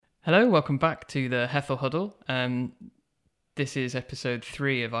Hello, welcome back to the Hethel Huddle. This is episode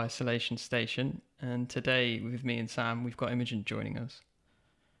 3 of Isolation Station, and today with me and Sam, we've got Imogen joining us.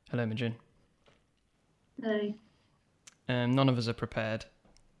 Hello, Imogen. Hello. None of us are prepared,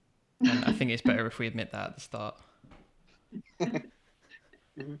 and I think it's better if we admit that at the start.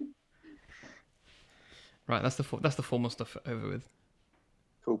 Right, that's the formal stuff over with.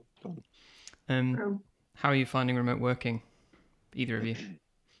 Cool. How are you finding remote working, either of you?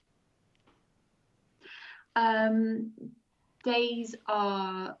 Days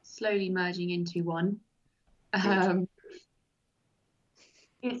are slowly merging into one.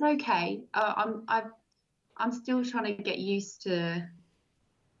 It's okay. I'm still trying to get used to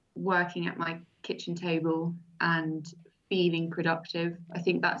working at my kitchen table and feeling productive. I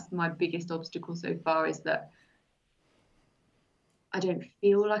think that's my biggest obstacle so far, is that I don't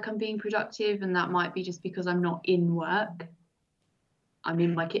feel like I'm being productive, and that might be just because I'm not in work. I'm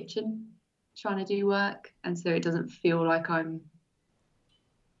in my kitchen trying to do work, and so it doesn't feel like I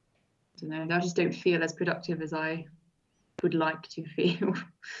just don't feel as productive as I would like to feel.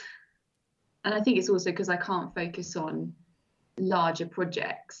 And I think it's also because I can't focus on larger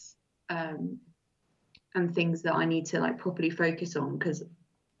projects and things that I need to properly focus on, because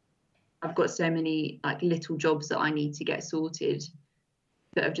I've got so many little jobs that I need to get sorted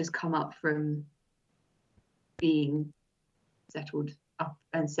that have just come up from being settled up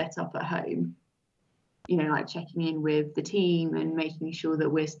and set up at home, checking in with the team and making sure that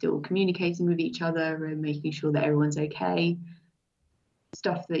we're still communicating with each other and making sure that everyone's okay.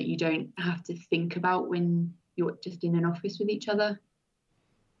 Stuff that you don't have to think about when you're just in an office with each other.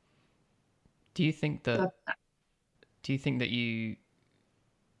 Do you think that you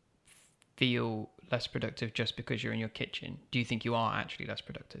feel less productive just because you're in your kitchen? Do you think you are actually less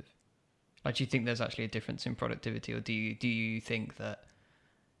productive? Do you think there's actually a difference in productivity, or do you think that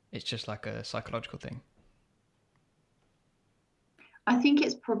it's just like a psychological thing? I think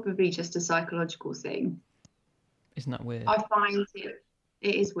it's probably just a psychological thing. Isn't that weird? I find it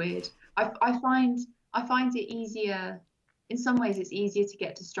is weird. I find it easier, in some ways it's easier to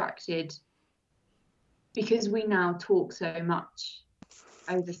get distracted because we now talk so much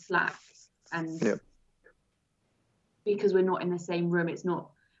over Slack, and because we're not in the same room, it's not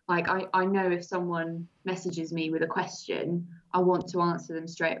like I know if someone messages me with a question, I want to answer them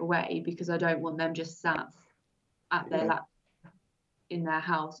straight away, because I don't want them just sat at their laptop in their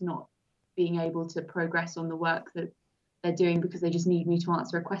house, not being able to progress on the work that they're doing because they just need me to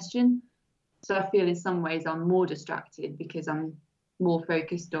answer a question. So I feel in some ways I'm more distracted because I'm more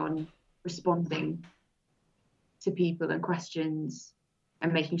focused on responding to people and questions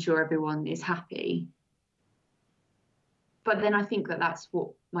and making sure everyone is happy. But then I think that that's what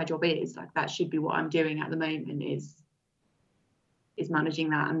my job is. That should be what I'm doing at the moment, is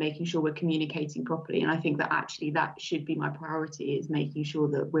managing that and making sure we're communicating properly. And I think that actually that should be my priority, is making sure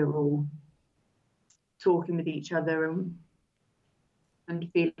that we're all talking with each other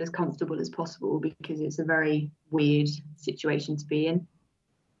and feel as comfortable as possible, because it's a very weird situation to be in.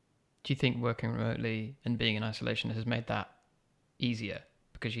 Do you think working remotely and being in isolation has made that easier?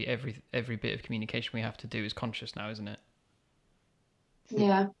 Because every bit of communication we have to do is conscious now, isn't it?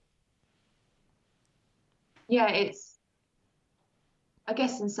 Yeah, I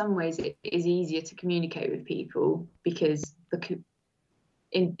guess in some ways it is easier to communicate with people, because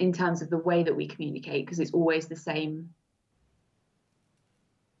in terms of the way that we communicate, because it's always the same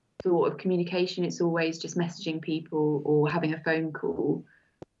sort of communication. It's always just messaging people or having a phone call.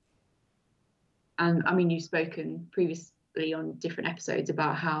 And I mean, you've spoken previously on different episodes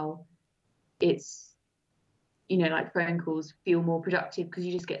about how it's, phone calls feel more productive because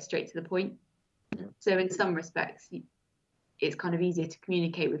you just get straight to the point. Yeah. So in some respects, it's kind of easier to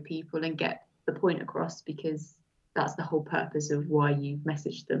communicate with people and get the point across, because that's the whole purpose of why you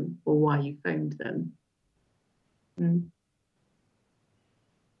messaged them or why you phoned them.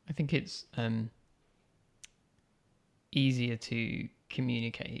 I think it's easier to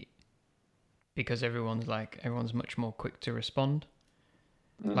communicate because everyone's much more quick to respond.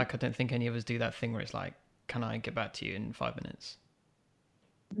 I don't think any of us do that thing where it's like, can I get back to you in 5 minutes?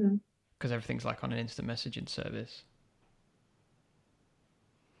 Because everything's on an instant messaging service.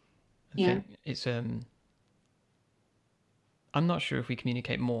 I think it's I'm not sure if we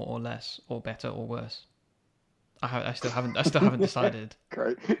communicate more or less or better or worse. I still haven't decided.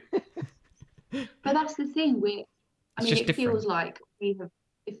 Great. But that's the thing. It feels like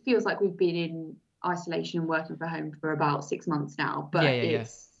we've been in isolation and working from home for about 6 months now. But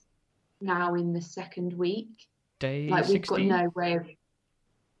it's now in the second week. Day we've 16? got no way of.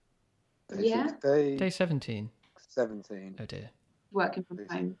 Day 17. 17. Oh dear. working from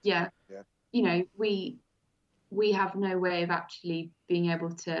home. Yeah. Yeah. You know, we have no way of actually being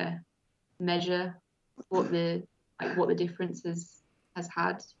able to measure what the difference has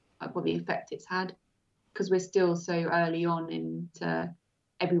had, like what the effect it's had, because we're still so early on into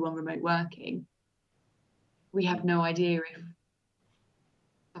everyone remote working. We have no idea if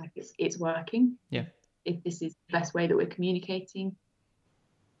like it's working. Yeah. If this is the best way that we're communicating.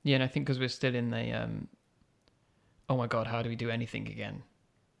 Yeah, and I think because we're still in the oh my god, how do we do anything again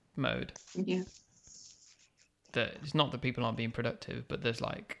mode. Yeah. That it's not that people aren't being productive, but there's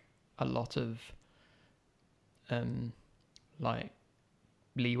like a lot of like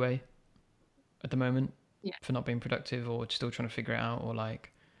leeway at the moment for not being productive or still trying to figure it out, or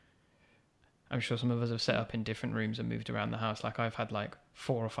like I'm sure some of us have set up in different rooms and moved around the house. Like I've had like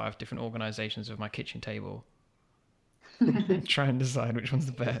 4 or 5 different organizations of my kitchen table. Try and decide which one's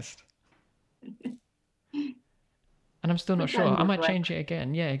the best. And I'm still not sure. I might change it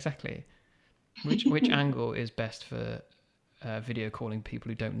again. Yeah, exactly. Which angle is best for video calling people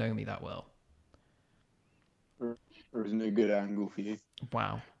who don't know me that well? There isn't a good angle for you.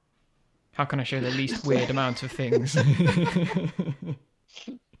 Wow. How can I show the least weird amount of things?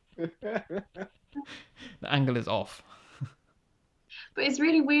 The angle is off. But it's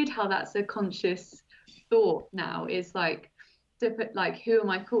really weird how that's a conscious thought now. It's like, who am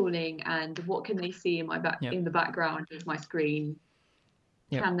I calling and what can they see in my in the background of my screen?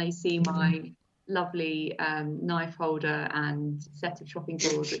 Yep. Can they see my lovely knife holder and set of shopping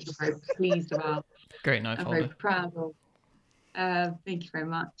drawers, which I'm very pleased about. Great knife holder. I'm very proud of. Thank you very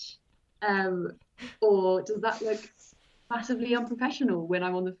much. Or does that look massively unprofessional when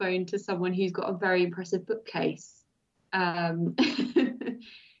I'm on the phone to someone who's got a very impressive bookcase? You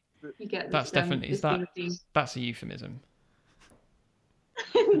get this, that's definitely that's a euphemism.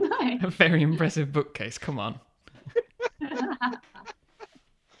 No. A very impressive bookcase. Come on.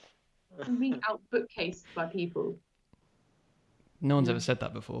 I'm being out bookcased by people. No one's ever said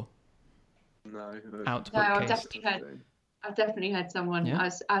that before. No. Out bookcased. I've definitely heard someone. Yeah?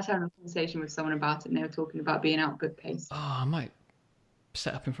 I was having a conversation with someone about it, and they were talking about being out bookcased. Oh, I might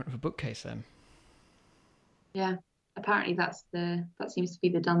set up in front of a bookcase then. Yeah, apparently that seems to be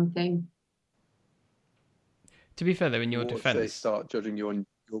the done thing. To be fair, though, in your defence, they start judging you on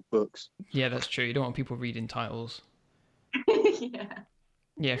your books. Yeah, that's true. You don't want people reading titles. Yeah.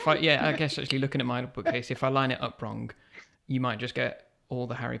 Yeah, I guess actually looking at my bookcase, if I line it up wrong, you might just get all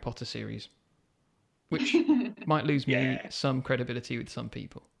the Harry Potter series, which might lose me some credibility with some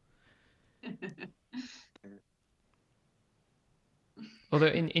people. Although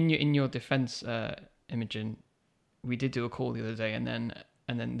in your defence, Imogen, we did do a call the other day, and then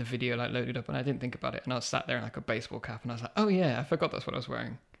the video like loaded up, and I didn't think about it, and I was sat there in like a baseball cap, and I was like, oh yeah, I forgot that's what I was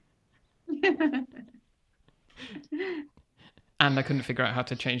wearing. And I couldn't figure out how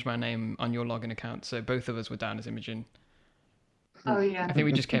to change my name on your login account, so both of us were down as Imogen. Oh yeah. I think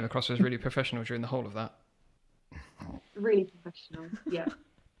we just came across as really professional during the whole of that. Really professional, yeah.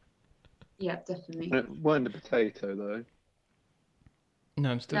 Yeah, definitely. It weren't a potato though.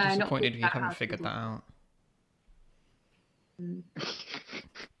 No, I'm still disappointed you haven't figured that out.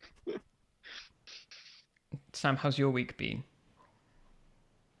 Sam, how's your week been?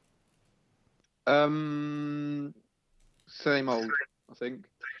 Same old, I think.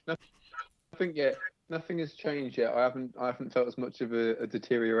 Nothing has changed yet. I haven't felt as much of a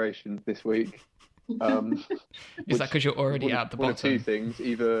deterioration this week. Is that because you're already at the bottom? One of two things: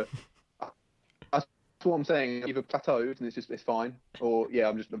 either that's what I'm saying, either plateaued and it's fine, or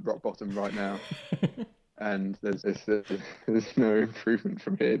I'm just at rock bottom right now, and there's no improvement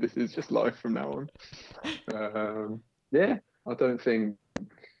from here. This is just life from now on. I don't think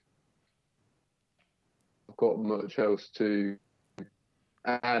I've got much else to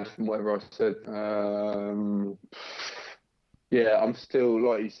add from whatever I said. I'm still,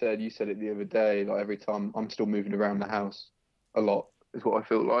 like you said it the other day, like every time I'm still moving around the house a lot is what I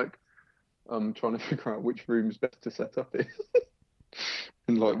feel like. I'm trying to figure out which room's best to set up in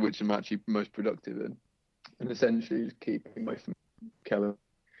and like which I'm actually most productive in, and essentially just keeping my Keller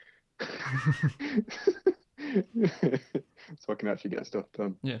so I can actually get stuff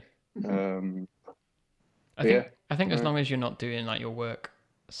done. I think as long as you're not doing like your work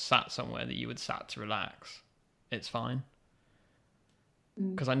sat somewhere that you would sat to relax, it's fine.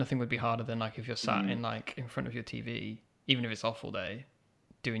 Because nothing would be harder than like if you're sat in like in front of your TV, even if it's off all day,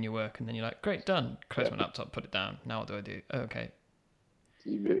 doing your work, and then you're like, great, done. Close my laptop, put it down. Now what do I do? Oh, okay.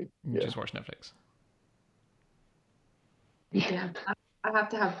 TV. Just watch Netflix. Yeah, I have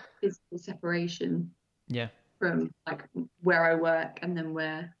to have physical separation. Yeah. From like where I work and then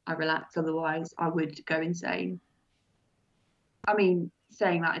where I relax. Otherwise, I would go insane. I mean,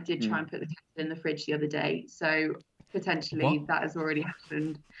 saying that, I did try and put the kettle in the fridge the other day, so potentially What? that has already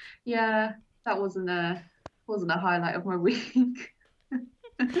happened. Yeah, that wasn't a highlight of my week.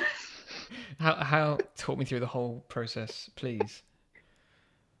 How talk me through the whole process, please.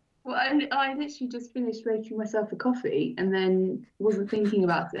 Well, I literally just finished making myself a coffee and then wasn't thinking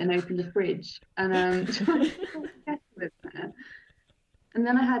about it and opened the fridge and tried to put the kettle in there. And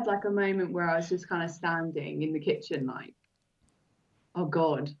then I had like a moment where I was just kind of standing in the kitchen like, oh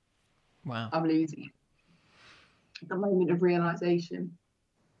God, Wow. I'm losing it. The moment of realization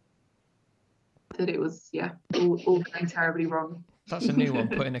that it was, all going terribly wrong. That's a new one.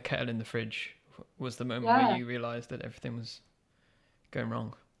 Putting a kettle in the fridge was the moment where you realised that everything was going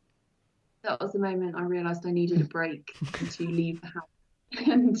wrong. That was the moment I realised I needed a break to leave the house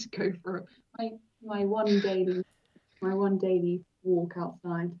and go for my one daily walk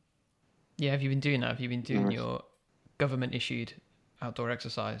outside. Yeah, have you been doing that? Have you been doing your government issued outdoor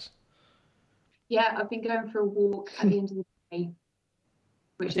exercise? Yeah, I've been going for a walk at the end of the day,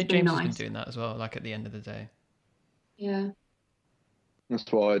 which has been James nice. has been doing that as well, like at the end of the day. Yeah. That's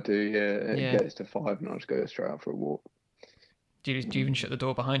what I do, yeah. It gets to 5 and I just go straight out for a walk. Do you even shut the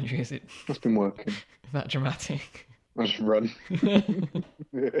door behind you? Is it It's been working. that dramatic? I just run.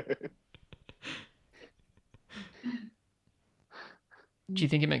 Do you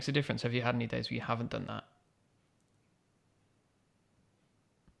think it makes a difference? Have you had any days where you haven't done that?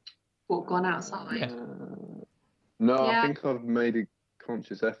 What, gone outside? No, I think I've made a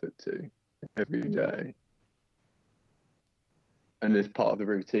conscious effort to every day. And it's part of the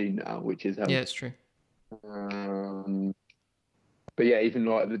routine now, which is helpful. Yeah, it's true. But yeah, even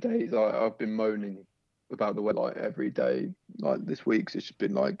like the days I've been moaning about the weather like every day, like this week's it's just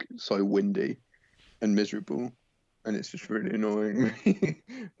been like so windy and miserable, and it's just really annoying me.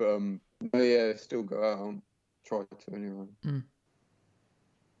 But yeah, still go out, try to anyway.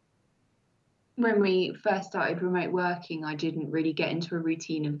 When we first started remote working, I didn't really get into a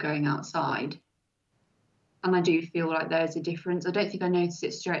routine of going outside. And I do feel like there's a difference. I don't think I noticed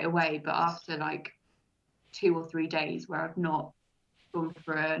it straight away, but after like 2 or 3 days where I've not gone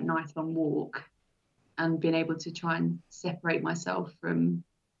for a nice long walk and been able to try and separate myself from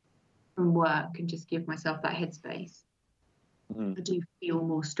work and just give myself that headspace, I do feel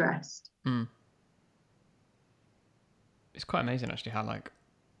more stressed. It's quite amazing actually how like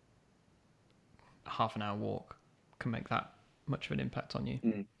a half an hour walk can make that much of an impact on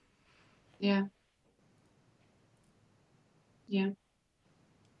you. Yeah.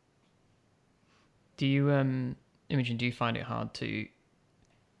 Do you Imogen, do you find it hard to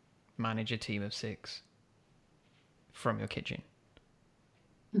manage a team of 6 from your kitchen?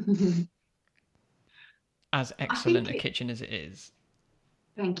 As excellent a kitchen as it is.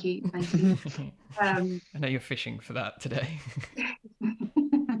 Thank you. I know you're fishing for that today.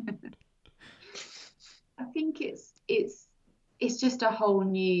 I think it's just a whole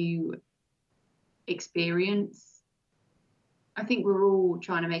new experience. I think we're all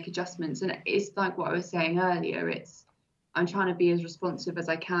trying to make adjustments, and it's like what I was saying earlier, I'm trying to be as responsive as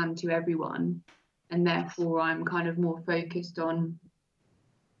I can to everyone, and therefore I'm kind of more focused on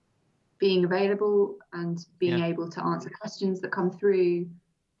being available and being able to answer questions that come through,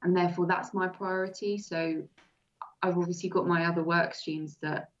 and therefore that's my priority. So I've obviously got my other work streams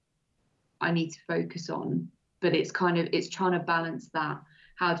that I need to focus on, but it's trying to balance that.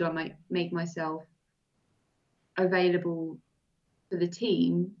 How do I make myself available for the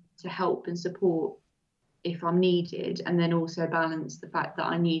team to help and support if I'm needed, and then also balance the fact that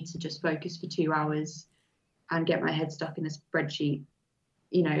I need to just focus for 2 hours and get my head stuck in a spreadsheet.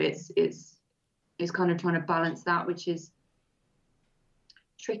 You know, it's kind of trying to balance that, which is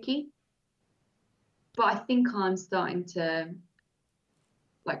tricky. But I think I'm starting to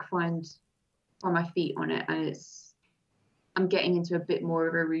like find my feet on it, and I'm getting into a bit more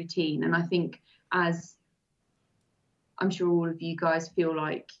of a routine. And I think, as I'm sure all of you guys feel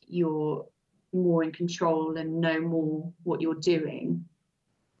like you're more in control and know more what you're doing,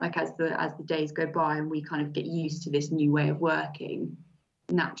 like as the days go by and we kind of get used to this new way of working,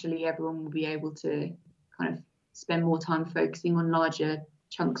 naturally everyone will be able to kind of spend more time focusing on larger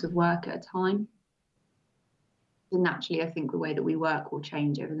chunks of work at a time. And naturally I think the way that we work will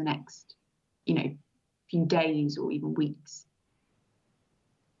change over the next, few days or even weeks.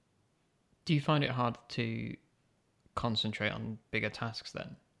 Do you find it hard to concentrate on bigger tasks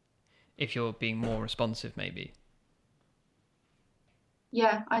then, if you're being more responsive maybe?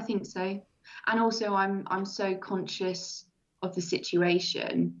 Yeah, I think so. And also I'm so conscious of the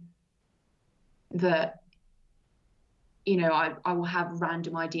situation that I will have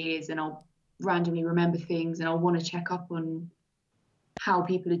random ideas and I'll randomly remember things and I'll want to check up on how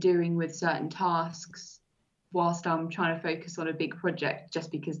people are doing with certain tasks whilst I'm trying to focus on a big project,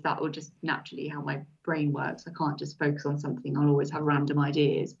 just because that will just naturally how my brain works. I can't just focus on something. I'll always have random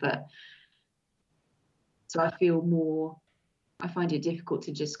ideas. But so I find it difficult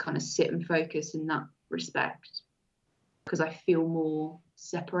to just kind of sit and focus in that respect, because I feel more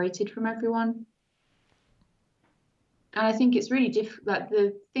separated from everyone. And I think it's really difficult. Like,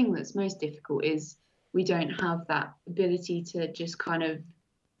 the thing that's most difficult is we don't have that ability to just kind of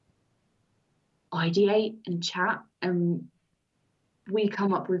ideate and chat, and we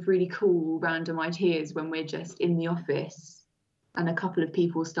come up with really cool random ideas when we're just in the office and a couple of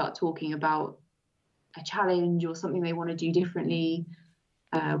people start talking about a challenge or something they want to do differently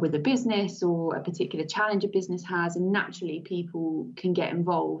with a business, or a particular challenge a business has, and naturally people can get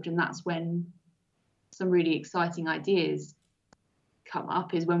involved, and that's when some really exciting ideas come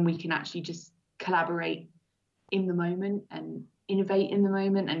up, is when we can actually just collaborate in the moment and innovate in the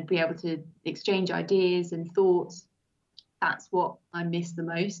moment and be able to exchange ideas and thoughts. That's what I miss the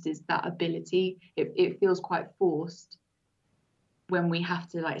most, is that ability. It feels quite forced when we have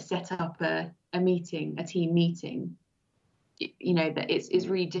to like set up a meeting, a team meeting. You know, that it's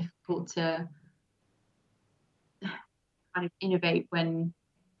really difficult to kind of innovate when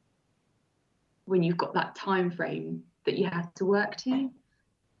you've got that time frame that you have to work to.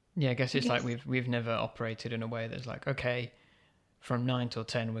 Yeah, I guess it's like we've never operated in a way that's like, okay, from 9 till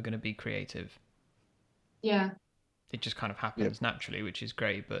 10 we're going to be creative. Yeah. It just kind of happens naturally, which is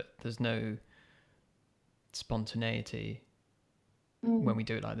great, but there's no spontaneity when we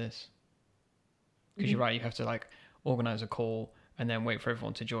do it like this. Because you're right, you have to like organize a call and then wait for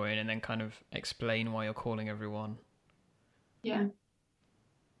everyone to join and then kind of explain why you're calling everyone. Yeah.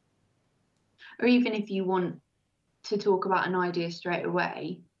 Or even if you want to talk about an idea straight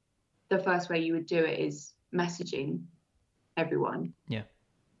away, the first way you would do it is messaging everyone. Yeah.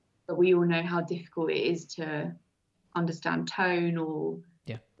 But we all know how difficult it is to understand tone, or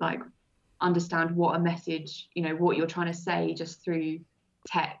like understand what a message, you know, what you're trying to say just through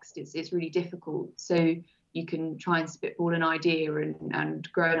text. It's really difficult. So you can try and spitball an idea and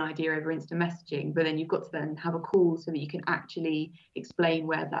grow an idea over instant messaging, but then you've got to then have a call so that you can actually explain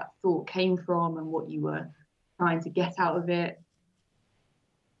where that thought came from and what you were trying to get out of it.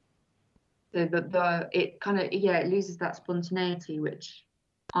 So it kind of, it loses that spontaneity, which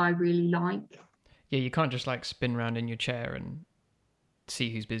I really like. Yeah, you can't just like spin around in your chair and see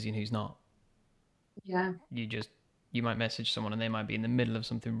who's busy and who's not. Yeah. You might message someone and they might be in the middle of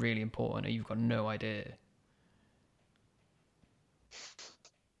something really important and you've got no idea.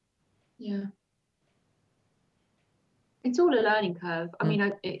 Yeah. It's all a learning curve. I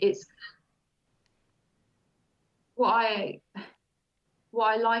mean, it's what I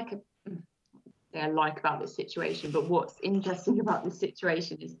like about this situation, but what's interesting about this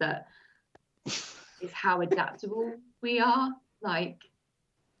situation is how adaptable we are, like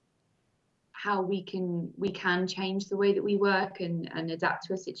how we can change the way that we work and adapt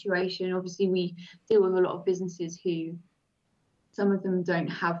to a situation. Obviously, we deal with a lot of businesses who, some of them don't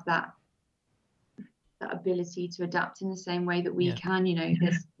have that ability to adapt in the same way that we can. You know,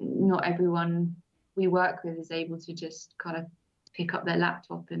 not everyone we work with is able to just kind of pick up their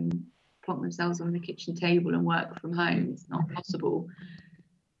laptop and plonk themselves on the kitchen table and work from home. It's not possible.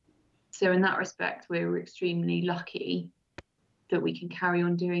 So in that respect, we're extremely lucky that we can carry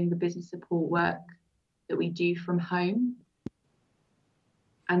on doing the business support work that we do from home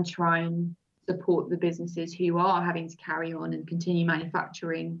and try and support the businesses who are having to carry on and continue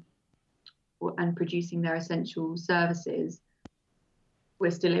manufacturing and producing their essential services. We're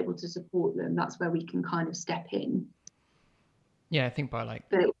still able to support them. That's where we can kind of step in. Yeah, I think by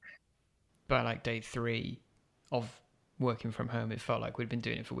day 3 of working from home, it felt like we'd been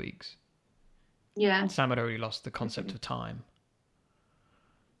doing it for weeks. Yeah. Sam had already lost the concept of time.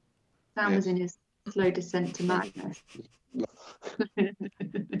 Sam was in his slow descent to madness.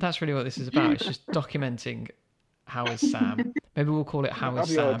 That's really what this is about. It's just documenting how is Sam. Maybe we'll call it How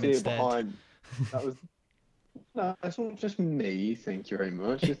is Sam instead. No, that's not just me, thank you very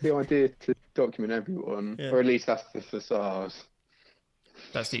much. It's the idea to document everyone, or at least that's the facade.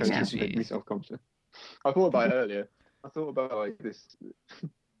 That's the excuse. Make me self-conscious. I thought about it earlier. I thought about like this.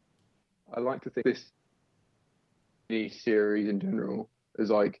 I like to think this series in general is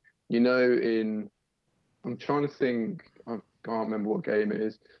like, you know, I'm trying to think, I can't remember what game it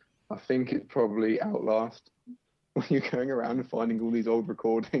is. I think it's probably Outlast. When you're going around and finding all these old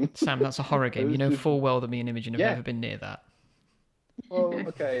recordings. Sam, that's a horror game. You know full well that me and Imogen have never been near that. Well,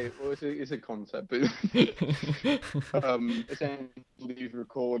 okay, well, it's a concept, but essentially these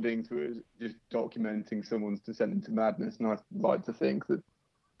recordings were just documenting someone's descent into madness, and I'd like to think that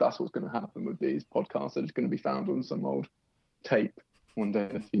that's what's going to happen with these podcasts. They're just going to be found on some old tape one day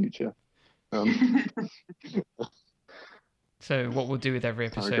in the future. So what we'll do with every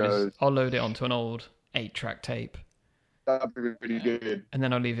episode is I'll load it onto an old 8-track tape. That'd be really good. And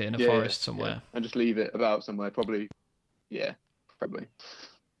then I'll leave it in a forest somewhere. Yeah. And just leave it about somewhere, probably. Yeah, probably.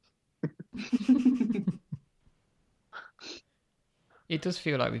 It does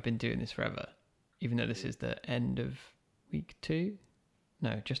feel like we've been doing this forever, even though this is the end of week 2.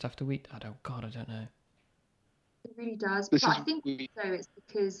 No, just after week. I don't know. It really does. But I think so. It's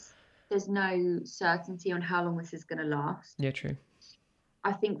because there's no certainty on how long this is going to last. Yeah, true.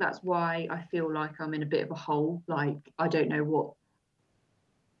 I think that's why I feel like I'm in a bit of a hole. Like, I don't know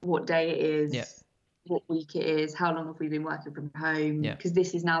what day it is, what week it is, how long have we been working from home, because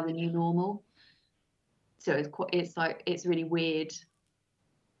this is now the new normal. So it's really weird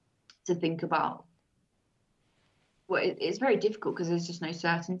to think about. Well, it's very difficult because there's just no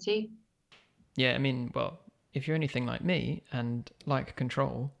certainty. Yeah, I mean, well, if you're anything like me and like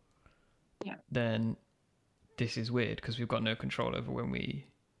control, then this is weird because we've got no control over when we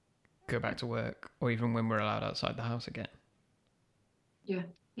go back to work or even when we're allowed outside the house again. Yeah,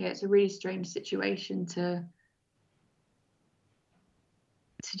 it's a really strange situation to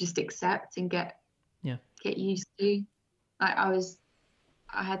just accept and get used to.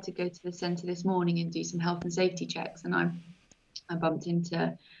 I had to go to the centre this morning and do some health and safety checks, and I bumped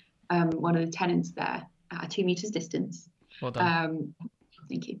into one of the tenants there at a 2 meters distance. Well done.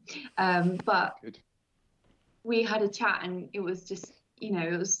 Thank you. But good. We had a chat, and it was just, we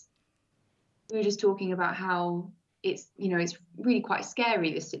were just talking about how it's really quite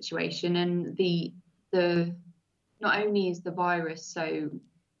scary, this situation, and the not only is the virus so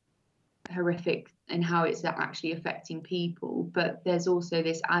horrific and how it's actually affecting people, but there's also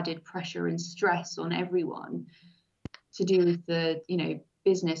this added pressure and stress on everyone to do with the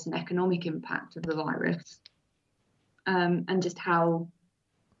business and economic impact of the virus, and just how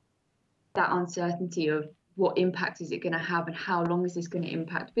that uncertainty of what impact is it going to have and how long is this going to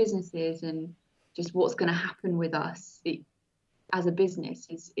impact businesses and just what's going to happen with us as a business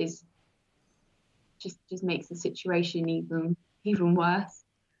is just makes the situation even worse.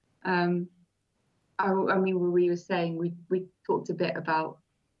 I mean, we were saying we talked a bit about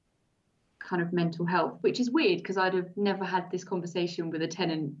kind of mental health, which is weird because I'd have never had this conversation with a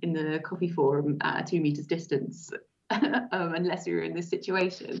tenant in the coffee forum at a 2 meters distance unless we were in this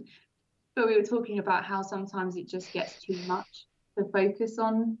situation. But we were talking about how sometimes it just gets too much to focus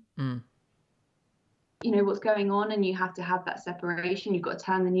on, what's going on, and you have to have that separation. You've got to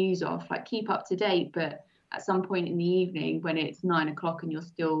turn the news off, like keep up to date, but at some point in the evening when it's 9 o'clock and you're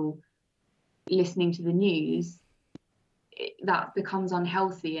still listening to the news, that becomes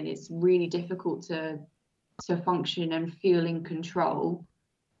unhealthy, and it's really difficult to function and feel in control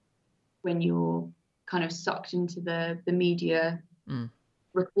when you're kind of sucked into the media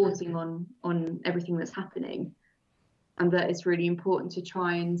reporting on everything that's happening. And that it's really important to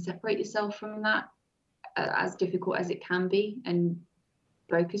try and separate yourself from that, as difficult as it can be, and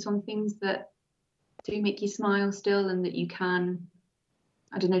focus on things that do make you smile still, and that you can,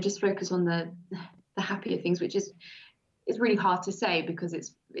 I don't know, just focus on the happier things, which is really hard to say because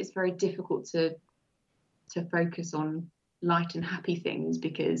it's very difficult to focus on light and happy things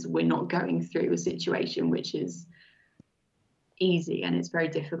because we're not going through a situation which is easy, and it's very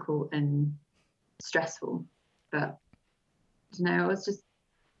difficult and stressful. But it's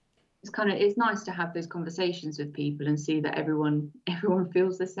nice to have those conversations with people and see that everyone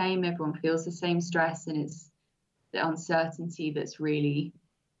feels the same, everyone feels the same stress, and it's the uncertainty that's really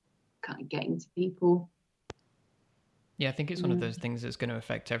kind of getting to people. Yeah, I think it's one of those things that's going to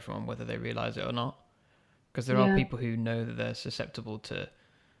affect everyone whether they realise it or not, because there are people who know that they're susceptible to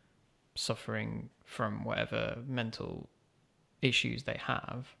suffering from whatever mental issues they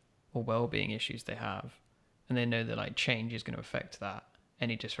have or well-being issues they have, and they know that like change is going to affect that,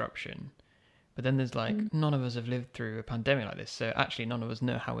 any disruption. But then there's like none of us have lived through a pandemic like this, so actually none of us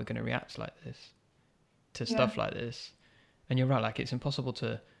know how we're going to react like this to stuff like this. And you're right, like it's impossible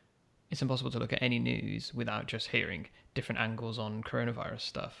to look at any news without just hearing different angles on coronavirus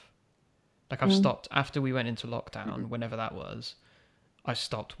stuff. Like I've stopped after we went into lockdown, whenever that was, I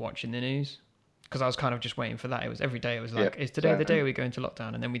stopped watching the news because I was kind of just waiting for that. It was every day. It was like, is today the day we go into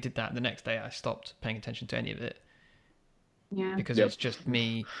lockdown? And then we did that. The next day I stopped paying attention to any of it. Yeah. Because it's just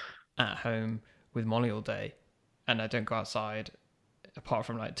me at home with Molly all day, and I don't go outside apart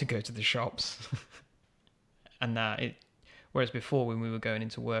from like to go to the shops. And Whereas before, when we were going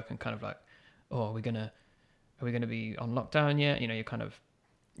into work and kind of like, oh, are we gonna be on lockdown yet?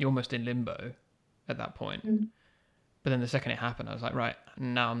 You're almost in limbo at that point. But then the second it happened, I was like, right,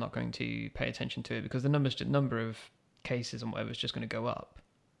 now I'm not going to pay attention to it, because the number of cases and whatever is just going to go up,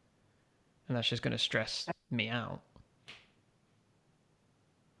 and that's just going to stress me out.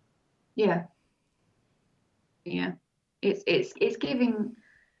 Yeah. It's giving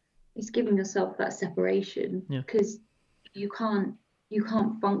yourself that separation, because you can't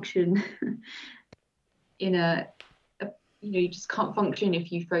function in you just can't function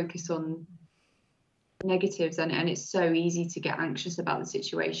if you focus on negatives, and it's so easy to get anxious about the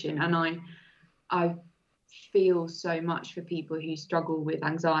situation. And I feel so much for people who struggle with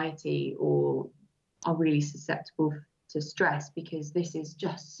anxiety or are really susceptible to stress, because this is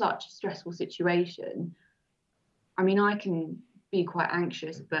just such a stressful situation. I mean, I can be quite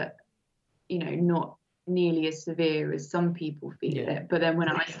anxious, but not nearly as severe as some people feel it. But then when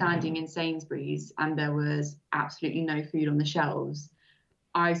I was standing in Sainsbury's and there was absolutely no food on the shelves,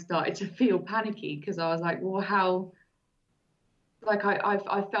 I started to feel panicky, because I was like, well, how? Like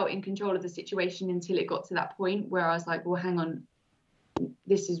I felt in control of the situation until it got to that point where I was like, well, hang on,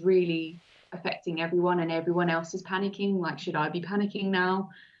 this is really affecting everyone, and everyone else is panicking. Like, should I be panicking now?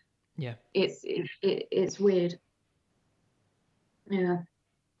 Yeah. It's weird. Yeah.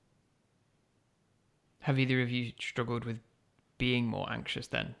 Have either of you struggled with being more anxious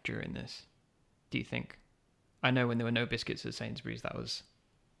then during this, do you think? I know when there were no biscuits at Sainsbury's, that was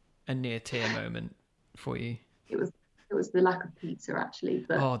a near tear moment for you. It was the lack of pizza, actually.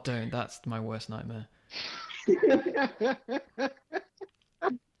 But... Oh, don't. That's my worst nightmare.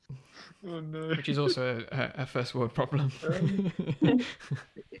 Oh no. Which is also a first world problem.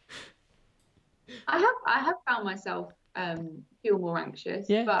 I have found myself feel more anxious,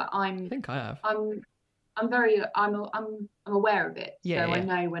 but I think I have. I'm aware of it. So I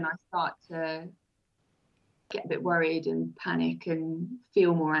know when I start to get a bit worried and panic and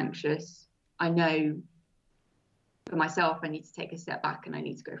feel more anxious, I know for myself I need to take a step back, and I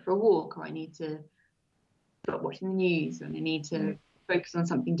need to go for a walk, or I need to stop watching the news, and I need to focus on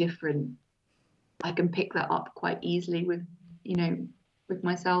something different. I can pick that up quite easily with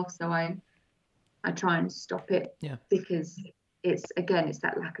myself. So I try and stop it, because it's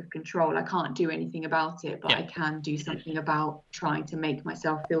that lack of control. I can't do anything about it, but I can do something about trying to make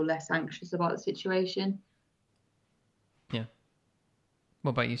myself feel less anxious about the situation. Yeah.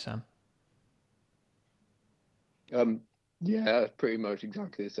 What about you, Sam? Yeah, pretty much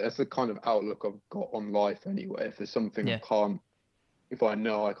exactly. That's the kind of outlook I've got on life anyway. If there's something if I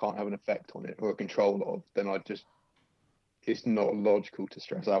know I can't have an effect on it or a control of, then it's not logical to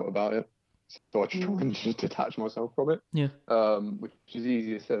stress out about it. So I try and just detach myself from it. Yeah. Which is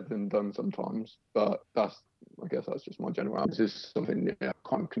easier said than done sometimes. But I guess that's just my general answer. It's something I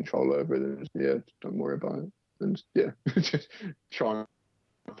can't control over it, and just don't worry about it. And just try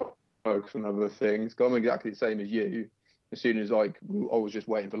and focus on other things. I'm exactly the same as you. As soon as I was just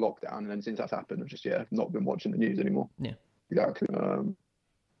waiting for lockdown, and then since that's happened, I've just not been watching the news anymore. Yeah. Exactly.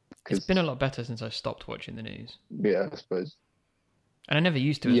 It's been a lot better since I stopped watching the news. Yeah, I suppose. And I never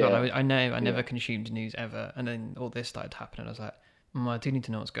used to as well. I never consumed news ever. And then all this started happening. I was like, I do need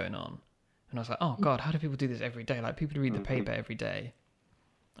to know what's going on. And I was like, oh God, how do people do this every day? Like, people read the paper every day.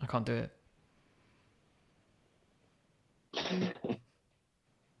 I can't do it.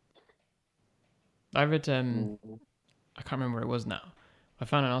 I read, I can't remember where it was now. I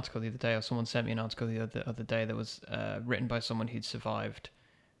found an article the other day, or someone sent me an article the other day that was written by someone who'd survived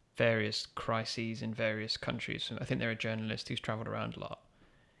various crises in various countries. I think they're a journalist who's travelled around a lot,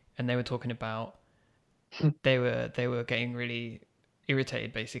 and they were talking about they were getting really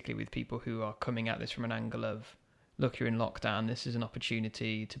irritated basically with people who are coming at this from an angle of, look, you're in lockdown, this is an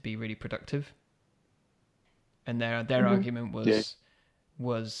opportunity to be really productive. And their argument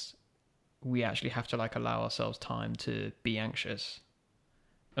was we actually have to allow ourselves time to be anxious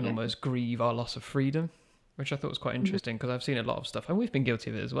and almost grieve our loss of freedom, which I thought was quite interesting, because I've seen a lot of stuff, and we've been guilty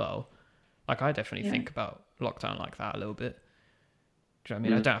of it as well. Like, I definitely think about lockdown like that a little bit. Do you know what I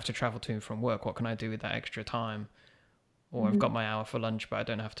mean? I don't have to travel to and from work. What can I do with that extra time? Or I've got my hour for lunch, but I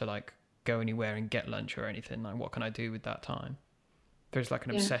don't have to go anywhere and get lunch or anything. Like, what can I do with that time? There's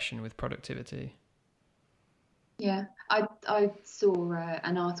an obsession with productivity. Yeah, I saw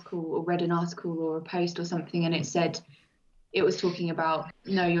an article, or read an article or a post or something, and it was talking about,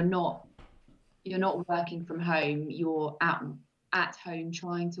 no, you're not working from home, you're at home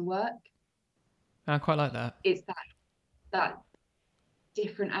trying to work. I quite like that. It's that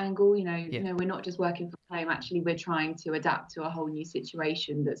different angle, we're not just working from home, actually we're trying to adapt to a whole new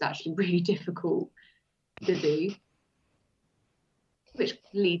situation that's actually really difficult to do. which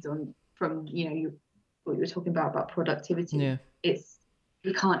leads on from what you were talking about productivity. Yeah.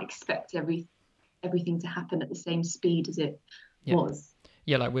 We can't expect everything to happen at the same speed as it was.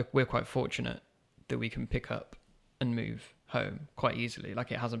 Yeah, like we're quite fortunate that we can pick up and move home quite easily.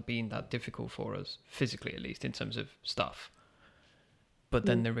 Like it hasn't been that difficult for us, physically at least, in terms of stuff. But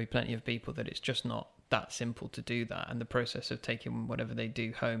then there'll be plenty of people that it's just not that simple to do that. And the process of taking whatever they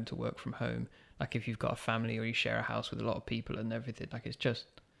do home to work from home, like if you've got a family or you share a house with a lot of people and everything, like it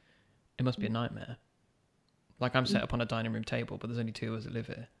must be a nightmare. Like I'm set up on a dining room table, but there's only 2 of us that live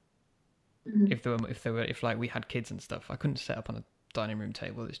here. If we had kids and stuff, I couldn't set up on a dining room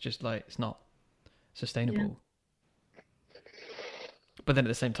table. It's just like, it's not sustainable. But then at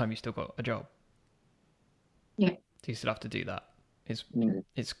the same time, you still got a job. Yeah. So you still have to do that. It's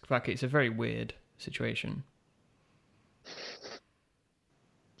like, it's a very weird situation.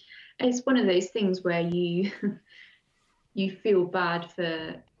 It's one of those things where you feel bad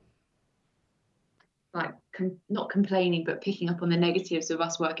for like not complaining, but picking up on the negatives of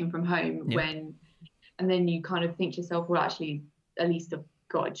us working from home and then you kind of think to yourself, well, actually, at least I've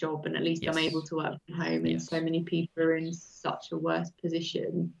got a job and at least I'm able to work from home. And so many people are in such a worse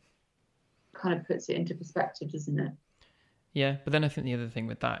position. Kind of puts it into perspective, doesn't it? Yeah, but then I think the other thing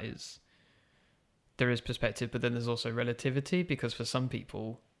with that is there is perspective, but then there's also relativity, because for some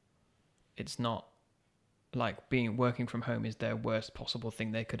people, it's not like working from home is their worst possible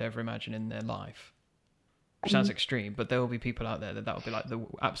thing they could ever imagine in their life. Which sounds extreme, but there will be people out there that will be like the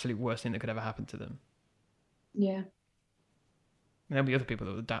absolute worst thing that could ever happen to them. Yeah. And there'll be other people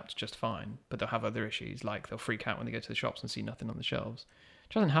that will adapt just fine, but they'll have other issues, like they'll freak out when they go to the shops and see nothing on the shelves.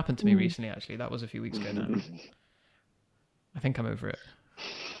 Which hasn't happened to me recently, actually. That was a few weeks ago now. I think I'm over it.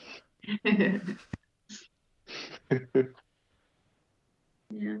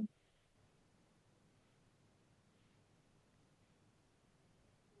 Yeah.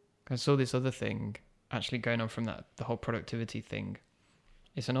 I saw this other thing, actually going on from the whole productivity thing.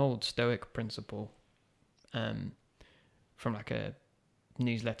 It's an old Stoic principle from like a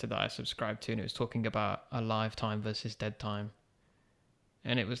newsletter that I subscribed to, and it was talking about alive time versus dead time.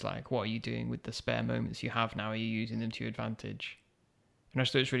 And it was like, what are you doing with the spare moments you have now? Are you using them to your advantage? And I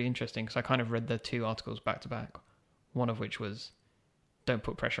just thought it was really interesting, because I kind of read the 2 articles back to back, one of which was, don't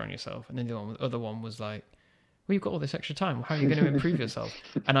put pressure on yourself. And then the other one was like, well, you've got all this extra time. How are you going to improve yourself?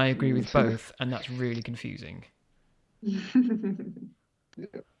 And I agree with both, and that's really confusing.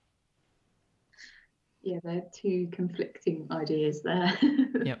 Yeah, there are 2 conflicting ideas there.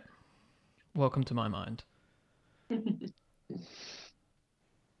 Yep. Welcome to my mind.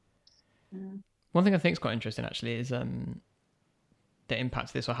 One thing I think is quite interesting, actually, is the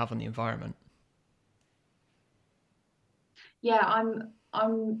impact this will have on the environment. Yeah,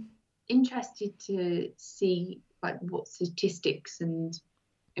 I'm interested to see like what statistics and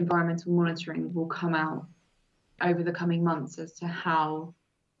environmental monitoring will come out over the coming months as to how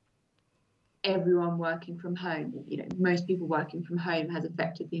everyone working from home, most people working from home, has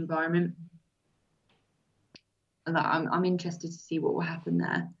affected the environment. And I'm interested to see what will happen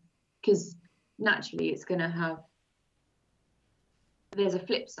there, because naturally it's going to have, there's a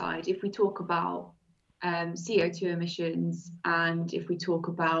flip side. If we talk about CO2 emissions, and if we talk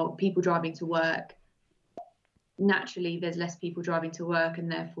about people driving to work, naturally there's less people driving to work,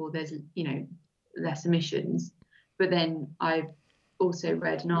 and therefore there's less emissions. But then I've also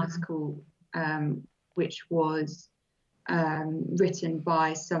read an article which was written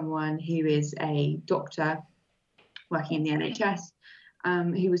by someone who is a doctor working in the NHS,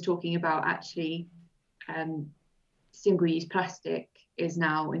 who was talking about actually single-use plastic is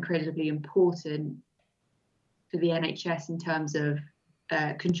now incredibly important for the NHS in terms of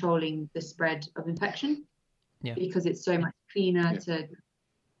controlling the spread of infection, because it's so much cleaner to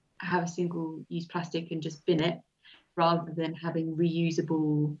have a single-use plastic and just bin it, rather than having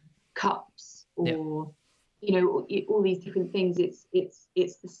reusable cups or all these different things. It's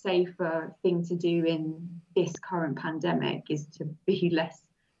the safer thing to do in this current pandemic, is to be less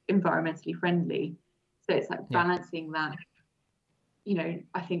environmentally friendly. So it's like balancing that.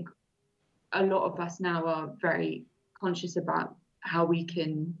 I think a lot of us now are very conscious about how we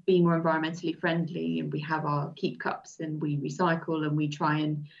can be more environmentally friendly, and we have our keep cups and we recycle, and we try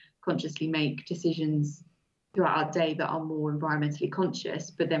and consciously make decisions throughout our day that are more environmentally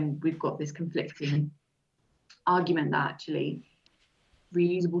conscious. But then we've got this conflicting argument that actually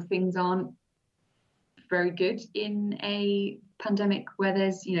reusable things aren't very good in a pandemic where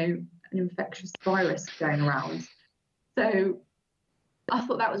there's an infectious virus going around. So I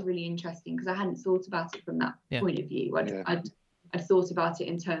thought that was really interesting, because I hadn't thought about it from that point of view. I'd thought about it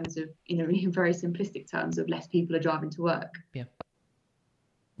in terms of, in very simplistic terms of less people are driving to work. Yeah.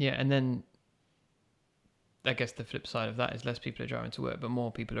 Yeah, and then I guess the flip side of that is less people are driving to work, but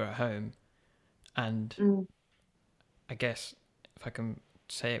more people are at home. And I guess, if I can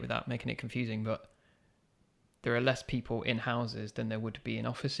say it without making it confusing, but there are less people in houses than there would be in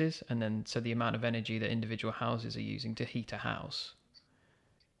offices. And then, so the amount of energy that individual houses are using to heat a house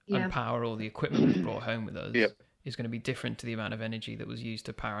and power all the equipment we've brought home with us is going to be different to the amount of energy that was used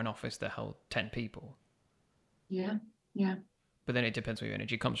to power an office that held 10 people. Yeah. But then it depends where your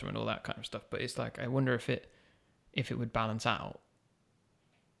energy comes from and all that kind of stuff. But it's like, I wonder if it would balance out,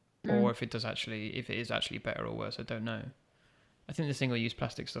 or if it is actually better or worse. I don't know. I think the single-use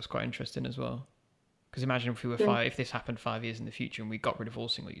plastic stuff's quite interesting as well. Because imagine if if this happened 5 years in the future and we got rid of all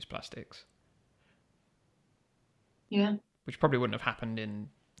single-use plastics. Yeah. Which probably wouldn't have happened in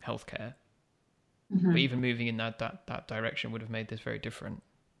healthcare. But even moving in that direction would have made this very different.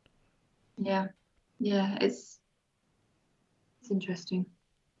 Yeah. It's interesting.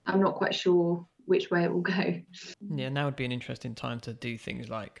 I'm not quite sure which way it will go. Yeah, now would be an interesting time to do things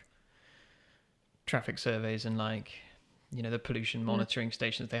like traffic surveys and like, you know, the pollution monitoring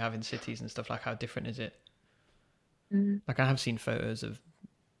stations they have in cities and stuff. Like, how different is it? Like, I have seen photos of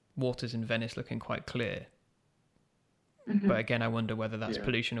waters in Venice looking quite clear. But again, I wonder whether that's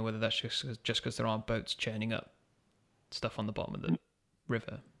pollution or whether that's just because there aren't boats churning up stuff on the bottom of the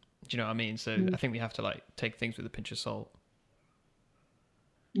river. Do you know what I mean? So I think we have to like take things with a pinch of salt.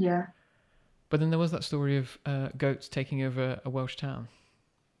 Yeah. But then there was that story of goats taking over a Welsh town.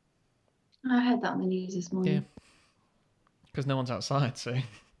 I heard that on the news this morning. Yeah. Because no one's outside, so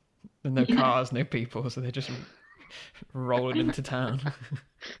there's no cars, no people, so they're just rolling into town.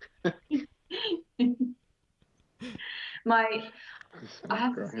 I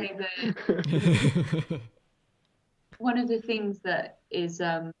have to say that one of the things that is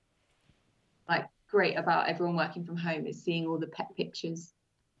like great about everyone working from home is seeing all the pet pictures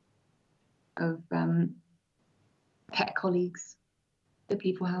of pet colleagues that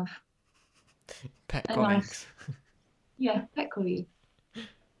people have. Pet colleagues. Nice. Yeah, pet colleagues.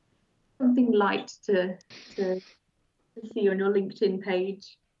 Something light to see on your LinkedIn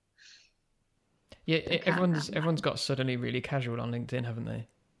page. Yeah, everyone's got suddenly really casual on LinkedIn, haven't they?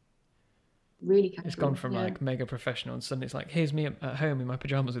 Really casual. It's gone from like mega professional, and suddenly it's like, here's me at home in my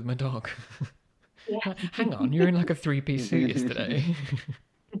pajamas with my dog. Yeah. Hang on, you're in like a 3-piece suit yesterday.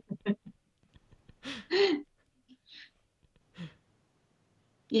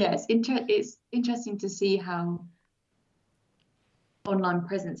 Yeah, it's interesting to see how online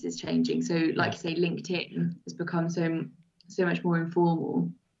presence is changing. So, like you say, LinkedIn has become so much more informal.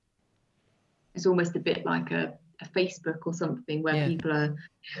 It's almost a bit like a Facebook or something where people are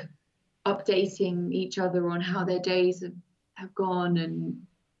updating each other on how their days have gone and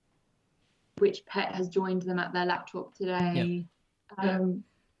which pet has joined them at their laptop today.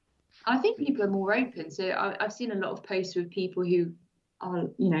 I think people are more open. So I've seen a lot of posts with people who are,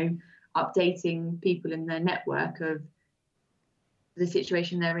 you know, updating people in their network of the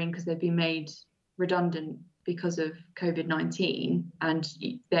situation they're in because they've been made redundant because of COVID-19, and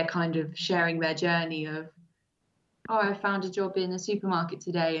they're kind of sharing their journey of, oh, I found a job in a supermarket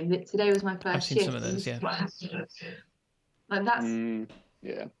today, and today was my first shift. I've seen some of those, Like that's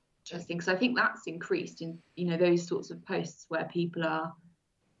interesting, because I think that's increased in, you know, those sorts of posts where people are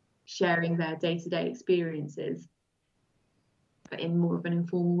sharing their day-to-day experiences, but in more of an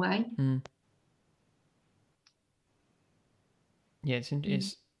informal way. Yeah, it's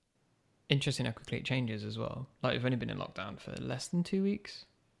interesting how quickly it changes as well. Like, we've only been in lockdown for less than 2 weeks,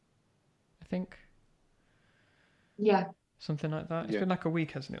 I think. Yeah. Something like that. It's been like a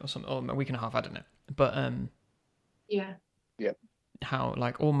week, hasn't it, or something, or a week and a half, I don't know. But how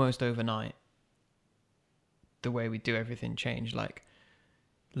like almost overnight the way we do everything changed. Like,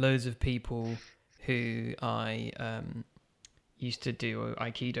 loads of people who I used to do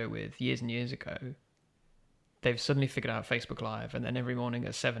Aikido with years and years ago, they've suddenly figured out Facebook Live, and then every morning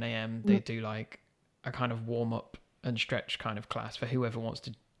at 7 a.m. they do like a kind of warm up and stretch kind of class for whoever wants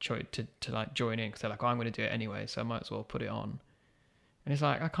to like join in, because they're like, oh, I'm going to do it anyway, so I might as well put it on. And it's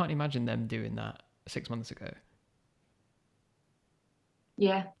like, I can't imagine them doing that 6 months ago.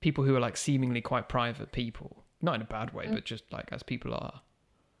 Yeah. People who are like seemingly quite private people, not in a bad way, but just like as people are.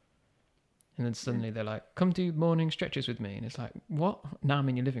 And then suddenly they're like, come do morning stretches with me. And it's like, what? Now I'm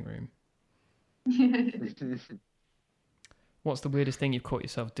in your living room. What's the weirdest thing you've caught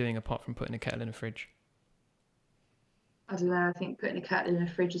yourself doing apart from putting a kettle in a fridge? I don't know. I think putting a kettle in a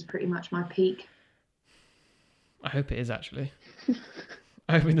fridge is pretty much my peak. I hope it is, actually.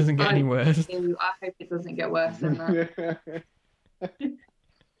 I hope it doesn't get any worse. I hope it doesn't get worse than that.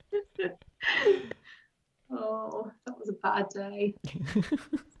 Oh, that was a bad day.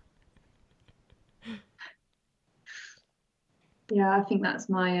 Yeah, I think that's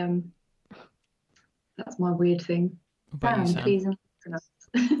my weird thing. What about you, Sam? Please enlighten us.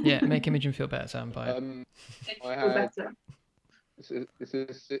 Yeah, make Imogen feel better, Sam. By I Feel had better.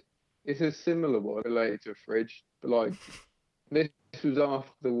 it's a similar one related to a fridge, but like this was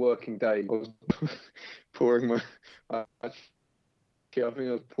after the working day. I was pouring my. I think I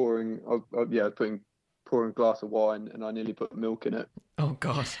was pouring. Pouring a glass of wine, and I nearly put milk in it. oh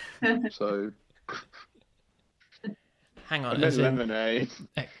god, So hang I on. meant As in, lemonade,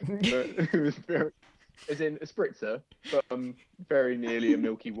 but it was very, as in a spritzer, but very nearly a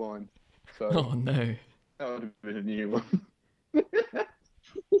milky wine. So oh no, that would have been a new one. I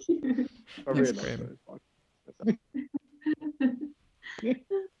That's realised grim. that it's fine.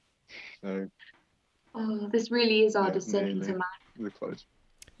 So Oh, this really is our yeah, descent nearly. into man. We're close.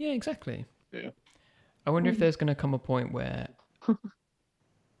 yeah, exactly. Yeah. I wonder if there's going to come a point where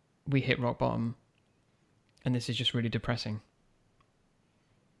we hit rock bottom, and this is just really depressing.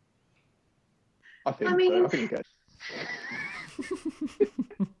 I think I mean- so. I think okay.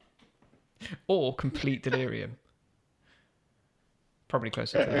 Or complete delirium. Probably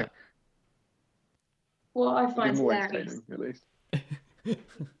closer to that. What I It'll be find more hilarious, entertaining, at least.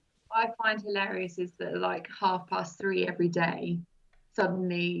 what I find hilarious is that like 3:30 every day,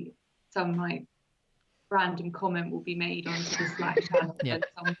 suddenly some like random comment will be made onto the Slack channel Yeah. and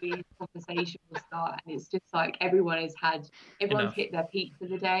some weird conversation will start, and it's just like everyone's Enough. hit their peak for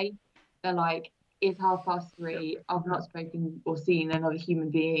the day. They're like, it's 3:30. I've not spoken or seen another human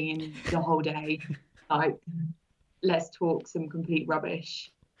being in the whole day. Like, let's talk some complete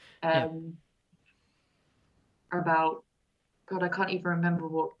rubbish. About, God, I can't even remember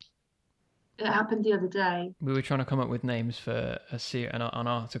what it happened the other day. We were trying to come up with names for an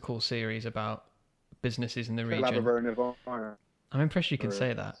article series about businesses in the region. Coronavirus. I'm impressed you can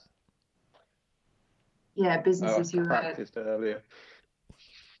say that. Yeah, businesses I who are practiced earlier.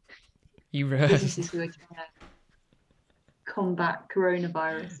 You rehearsed. businesses who are trying to combat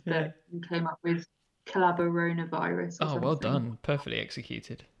coronavirus, but Yeah. you came up with collaboronavirus. Or Oh, well something. done. Perfectly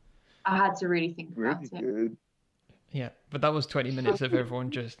executed. I had to really think about Really it. good. Yeah, but that was 20 minutes of everyone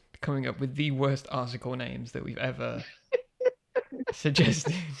just coming up with the worst article names that we've ever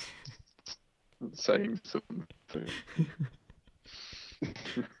suggested. Same.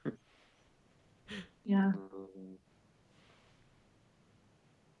 Yeah.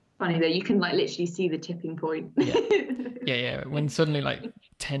 Funny though, you can like literally see the tipping point. Yeah. When suddenly like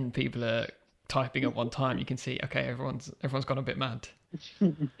 10 people are typing at one time, you can see, okay, everyone's gone a bit mad.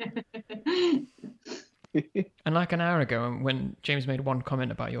 And like an hour ago, when James made one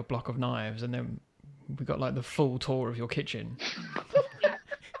comment about your block of knives, and then we got like the full tour of your kitchen.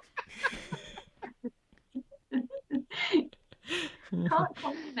 Can't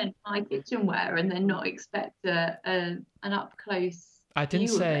compliment my kitchenware and then not expect an up close. I didn't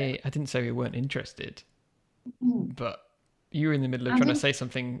view of say we weren't interested, but you were in the middle of trying to say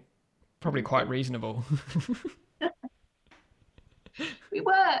something probably quite reasonable. We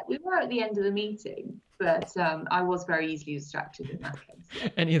were at the end of the meeting, but I was very easily distracted in that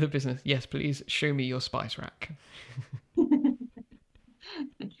case. Any other business? Yes, please show me your spice rack.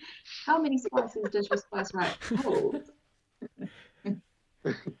 How many spices does your spice rack hold?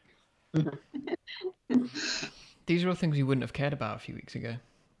 These are all things we wouldn't have cared about a few weeks ago.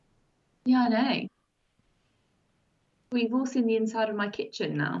 Yeah, I know. We've all seen the inside of my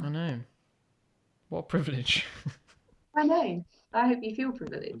kitchen now. I know. What a privilege. I know. I hope you feel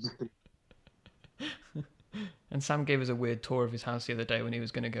privileged. And Sam gave us a weird tour of his house the other day when he was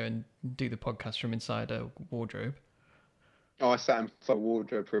going to go and do the podcast from inside a wardrobe. Oh, I sat in the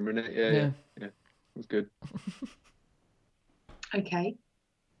wardrobe for a minute. Yeah. It was good. Okay.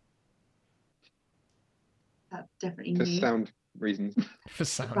 That's definitely For new. sound reasons. For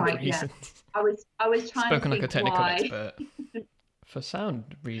sound Right, yeah. reasons. I was trying Spoken to like a think technical why. expert. For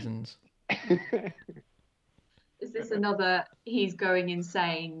sound reasons. Is this another? He's going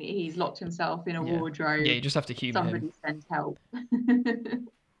insane. He's locked himself in a Yeah. wardrobe. Yeah, you just have to humour Somebody him. send help.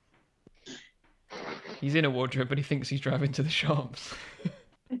 He's in a wardrobe, but he thinks he's driving to the shops.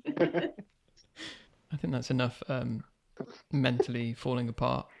 I think that's enough mentally falling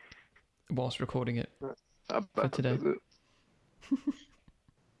apart whilst recording it for today.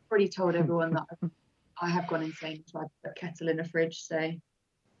 Already told everyone that I have gone insane and tried to put a kettle in a fridge, so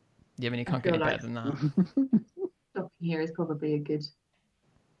Yeah, I mean, you can't I get any feel better than that. stopping here is probably a good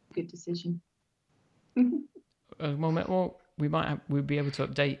decision. Well, we'll be able to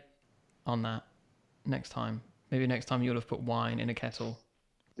update on that next time. Maybe next time you'll have put wine in a kettle.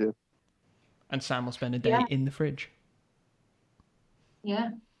 Yeah. And Sam will spend a day Yeah. in the fridge.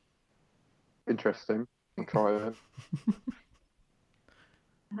 Yeah. Interesting. I'll try it.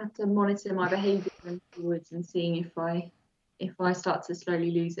 I have to monitor my behaviour going forwards and seeing if I start to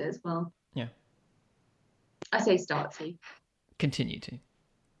slowly lose it as well. Yeah. I say start to. Continue to.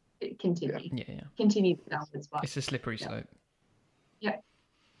 Continue. Yeah. Continue the downwards path. It's a slippery slope. Yeah.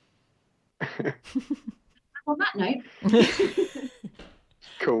 On that note.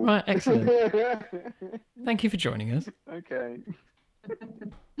 Cool. Right, excellent. Thank you for joining us. Okay.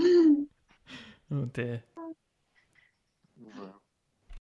 Oh dear. Well.